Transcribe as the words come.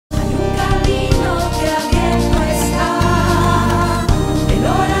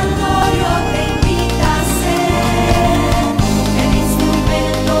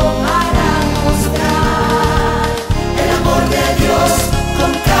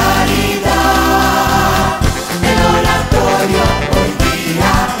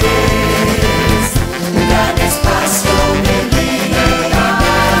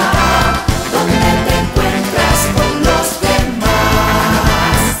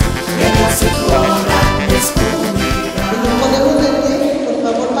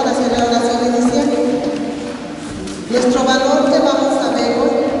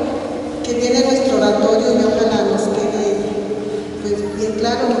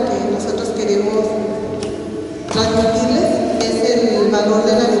queremos transmitirles, es el valor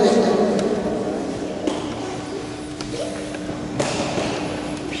de la libertad.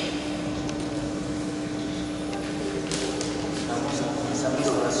 Vamos a comenzar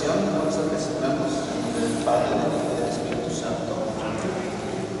nuestra oración. Vamos a presentarnos en nombre del Padre, del Hijo y del Espíritu Santo.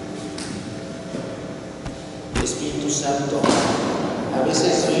 Espíritu Santo, a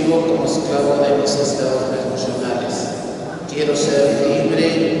veces vivo como esclavo de mis estados emocionales. Quiero ser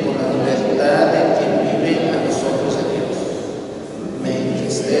libre con la libertad de quien vive a los ojos de Dios. Me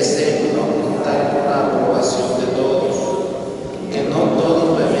entristece no contar con la aprobación de todos, que no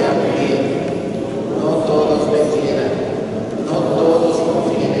todos me vean bien, no todos me quieran, no todos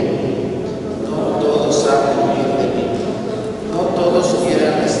confíen en mí, no todos hablen bien de mí, no todos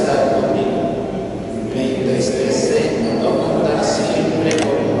quieran estar conmigo. Me entristece no contar siempre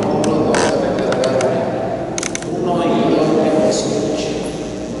con un hombro donde recargarme, un oído que me escuche,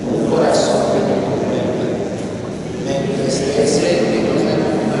 un corazón que me comprenda. Me entristece que nos den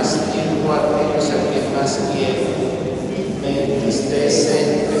más tiempo a aquellos a quien más quiero. Me entristece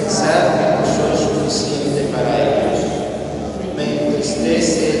pensar que no soy suficiente para ellos. Me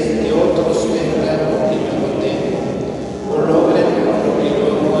entristece que otros vengan lo que yo no tengo, o logren lo que yo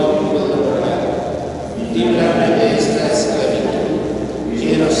no puedo lograr. Líbrame de esta esclavitud.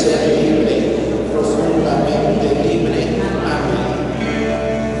 Quiero ser libre, profundamente libre. Amén.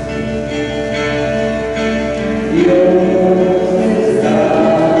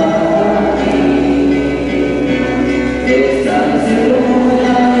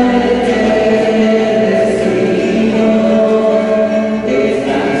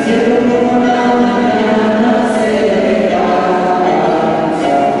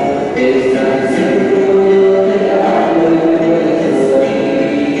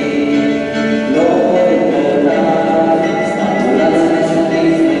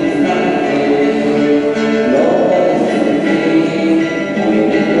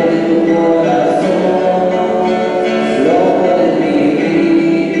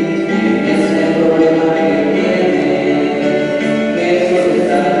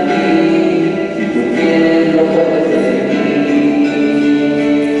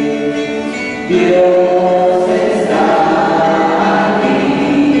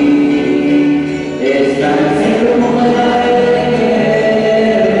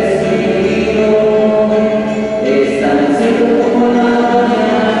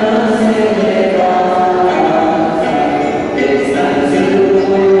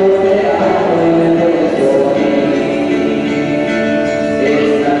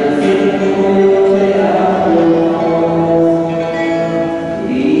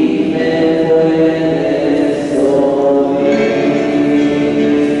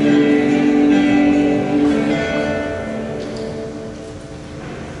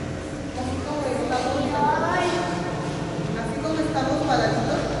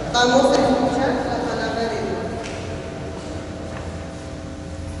 Vamos a escuchar la palabra de Dios.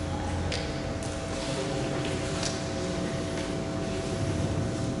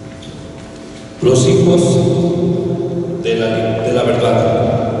 Los hijos de la verdad.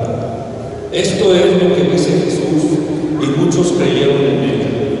 Esto es lo que dice Jesús, y muchos creyeron en él.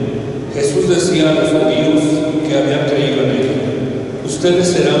 Jesús decía a los judíos que habían creído en él: ustedes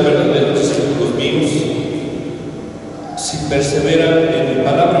serán verdaderos discípulos míos si perseveran en mi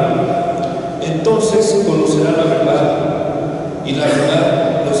palabra. Entonces conocerán la verdad, y la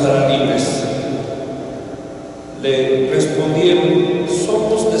verdad los hará libres. Le respondieron: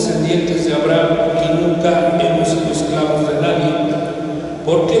 somos descendientes de Abraham y nunca hemos sido esclavos de nadie.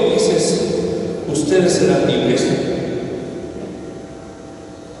 ¿Por qué dices, ustedes serán libres?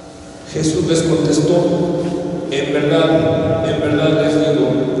 Jesús les contestó: en verdad les digo,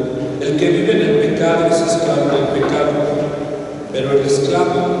 el que vive en el pecado es esclavo del pecado, pero el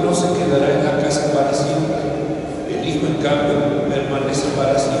esclavo no se quedará en la casa para siempre. El Hijo, en cambio, permanece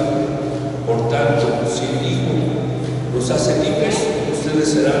para siempre. Por tanto, si el Hijo los hace libres, ustedes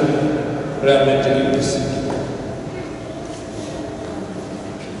serán realmente libres.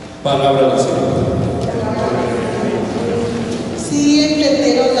 Palabra del Señor. Sí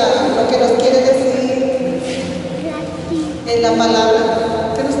entendieron lo que nos quiere decir en la palabra.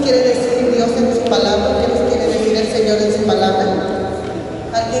 ¿Qué nos quiere decir Dios en su palabra? ¿Qué nos quiere decir el Señor en su palabra?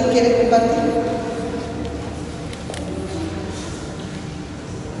 ¿Alguien quiere compartir?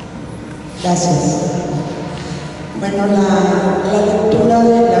 Gracias. Bueno, la lectura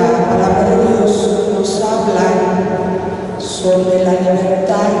de la palabra de Dios nos habla sobre la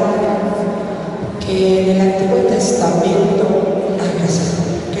libertad que en el Antiguo Testamento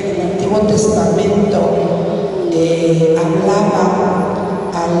hablaba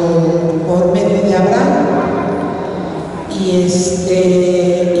por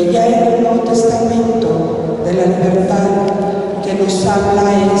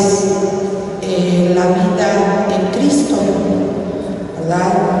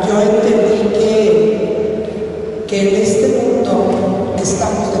yo entendí que en este mundo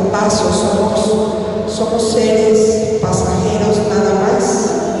estamos de paso, somos seres pasajeros nada más,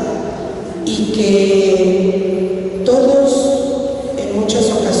 y que todos en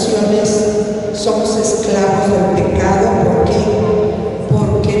muchas ocasiones somos esclavos del pecado. ¿Por qué?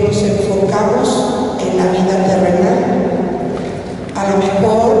 Porque nos enfocamos en la vida terrenal. A lo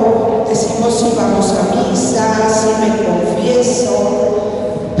mejor decimos si vamos a misa, si me confieso,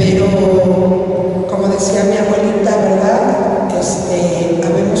 pero como decía mi abuelita, ¿verdad?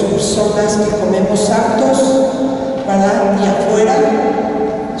 Habemos personas que comemos santos, ¿verdad? Y afuera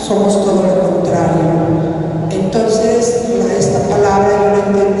somos todo lo contrario. Entonces, esta palabra yo la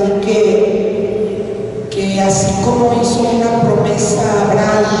entendí que así como hizo una promesa a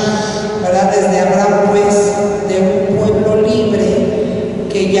Abraham, ¿verdad? Desde Abraham, pues, de un pueblo libre,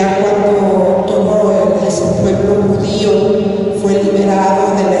 que ya cuando todo ese pueblo judío fue liberado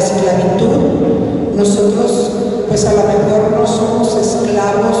de la esclavitud, nosotros, pues a lo mejor no somos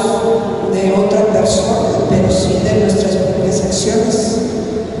esclavos de otra persona, pero sí de nuestras propias acciones.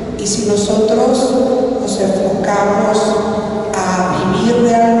 Y si nosotros nos enfocamos a vivir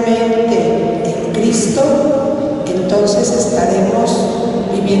realmente en Cristo, entonces estaremos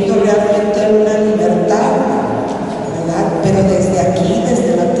viviendo realmente en una libertad, ¿verdad? Pero desde aquí,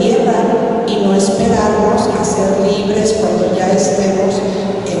 desde la tierra, y no esperarnos a ser libres cuando ya estemos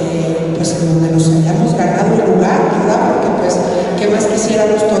pues en donde nos hayamos ganado el lugar, ¿verdad? Porque pues, ¿qué más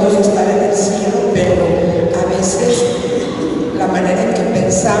quisiéramos todos estar en el cielo? Pero a veces la manera en que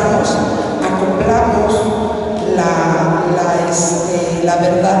pensamos, acoplamos la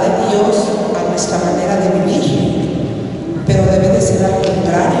verdad de Dios a nuestra manera de vivir, pero debe de ser al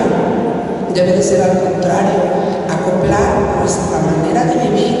contrario, acoplar nuestra manera de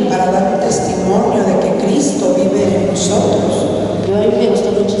vivir para dar un testimonio de que Cristo vive en nosotros. Yo a mí me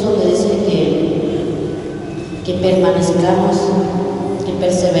gustó mucho donde dice que permanezcamos, que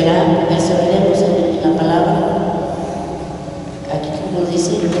perseveremos en la palabra. Aquí como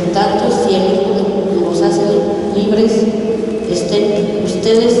dice, por tanto, si el Hijo nos hace libres,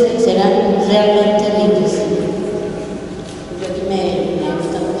 ustedes serán realmente libres. Yo aquí me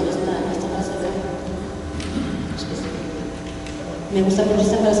gusta mucho esta frase, ¿verdad? Me gusta mucho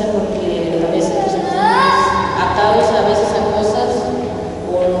esta frase porque a veces nos sentimos atados a veces a cosas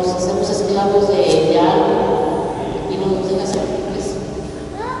o nos hacemos esclavos de algo y no nos deja ser libres.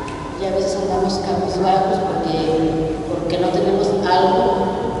 Y a veces andamos cabizbajos porque no tenemos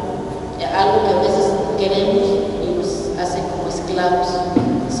algo que a veces queremos y nos hace como esclavos.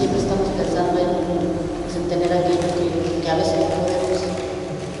 Siempre estamos pensando en tener aquello que a veces no podemos.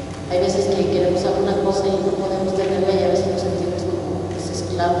 Hay veces que queremos alguna cosa y no podemos tenerla y a veces nos sentimos como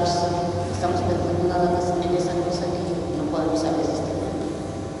esclavos. Estamos pensando nada más en esa cosa que no podemos a veces tener.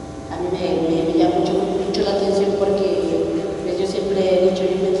 A mí me llama mucho la atención porque pues, yo siempre he dicho,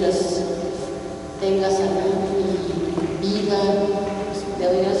 mientras tenga salud y vida, pues, le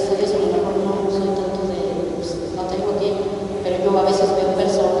doy gracias a Dios. A lo mejor no soy tanto de, pues, no tengo tiempo, pero yo a veces veo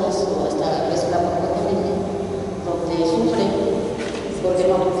personas, o hasta a veces la propia familia, donde sufren porque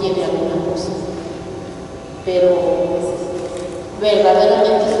no tiene alguna cosa. Pero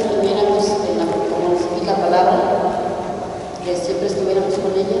verdaderamente si estuviéramos como nos dice la palabra, que siempre estuviéramos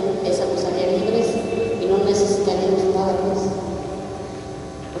con ella, esa nos haría libres y no necesitaríamos nada más.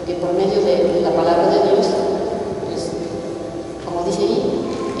 Porque por medio de la palabra de Dios, pues, como dice ahí,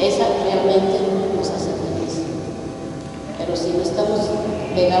 esa realmente nos hace libres. Pero si no estamos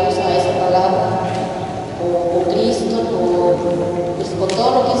pegados a esa palabra, o Cristo, o pues, con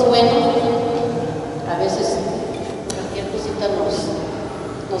todo lo que es bueno, a veces cualquier cosita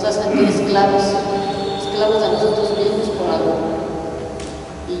nos hace sentir esclavos de nosotros mismos por algo.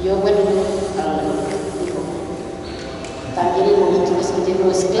 Y yo, bueno, a lo mejor digo, también el momento de sentirme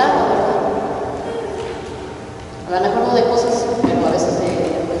esclava, ¿verdad? A lo mejor no de cosas, pero a veces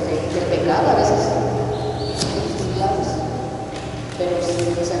de pecado, a veces somos esclavos. Pero si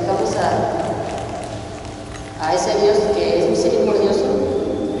nos acercamos a ese Dios que es misericordioso,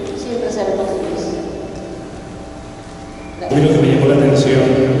 siempre seremos libres. A mí lo que me llamó la atención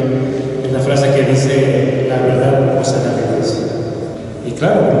es la frase que dice: la verdad os hará libres. Y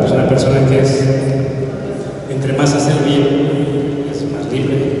claro, pues una persona que es, entre más hace el bien, es más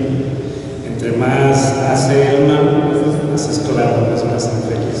libre. Entre más hace el mal, más esclavo, es más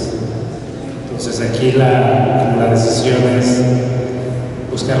infeliz. Entonces aquí la decisión es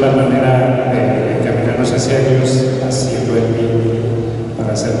buscar la manera de encaminarnos hacia Dios, haciendo el bien,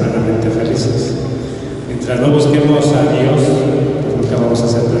 para ser plenamente felices. Mientras no busquemos a Dios, pues nunca vamos a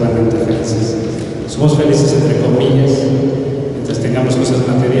ser plenamente felices. Somos felices entre comillas, mientras tengamos cosas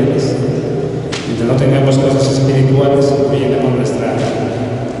materiales, mientras no tengamos cosas espirituales, no llenemos nuestra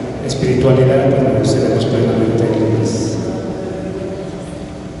espiritualidad, pues seremos plenamente libres.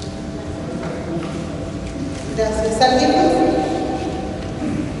 Gracias. ¿Alguien más?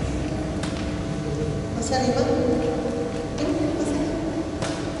 ¿No se anima?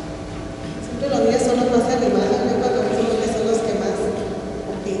 Siempre los niños son los más animados, ¿no? Cuando los hombres son los que más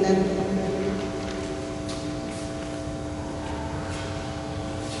opinan.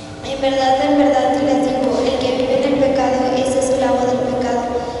 En verdad les digo, el que vive en el pecado es esclavo del pecado.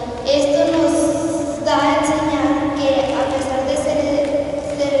 Esto nos da a enseñar que a pesar de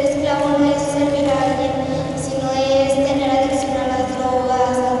ser esclavo no es servir a alguien, sino es tener adicción a las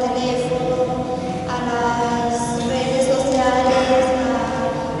drogas, al teléfono, a las redes sociales,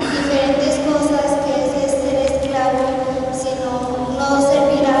 a diferentes cosas, que es ser esclavo, sino no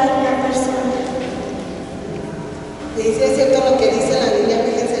servir a una persona. Y sí es cierto lo que dice la niña,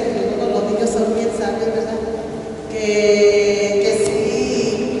 fíjense, los niños son bien sabios, ¿verdad? Que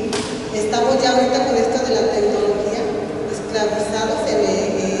sí, estamos ya ahorita con esto de la tecnología, esclavizados en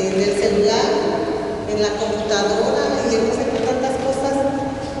el celular, en la computadora y en tantas cosas,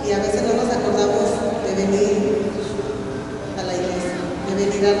 y a veces no nos acordamos de venir a la iglesia, de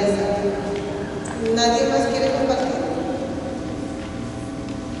venir a rezar. ¿Nadie más quiere compartir?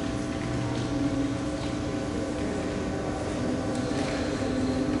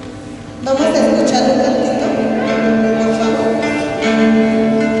 Vamos a escuchar un tantito, por favor.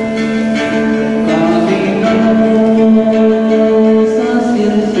 Caminamos hacia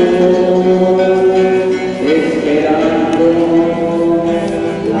el sol, esperando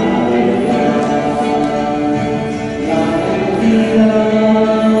la verdad. La mentira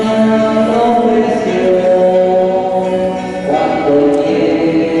ofreció, cuando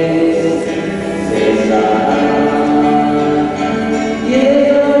llegues cesará.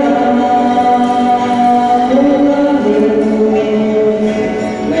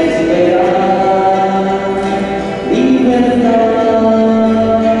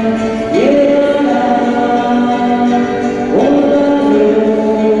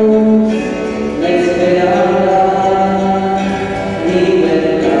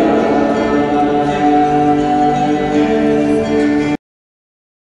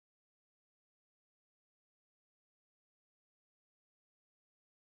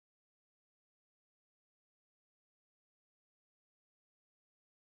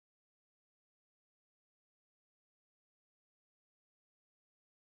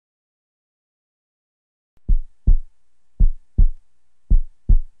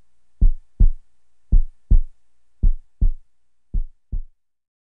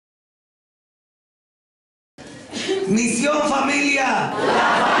 Misión familia. La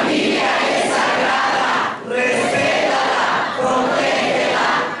familia es sagrada. Respétala, protégela,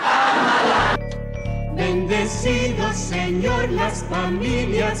 ámala. Bendecido Señor las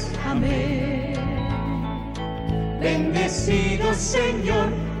familias. Amén. Bendecido Señor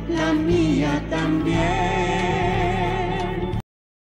la mía también.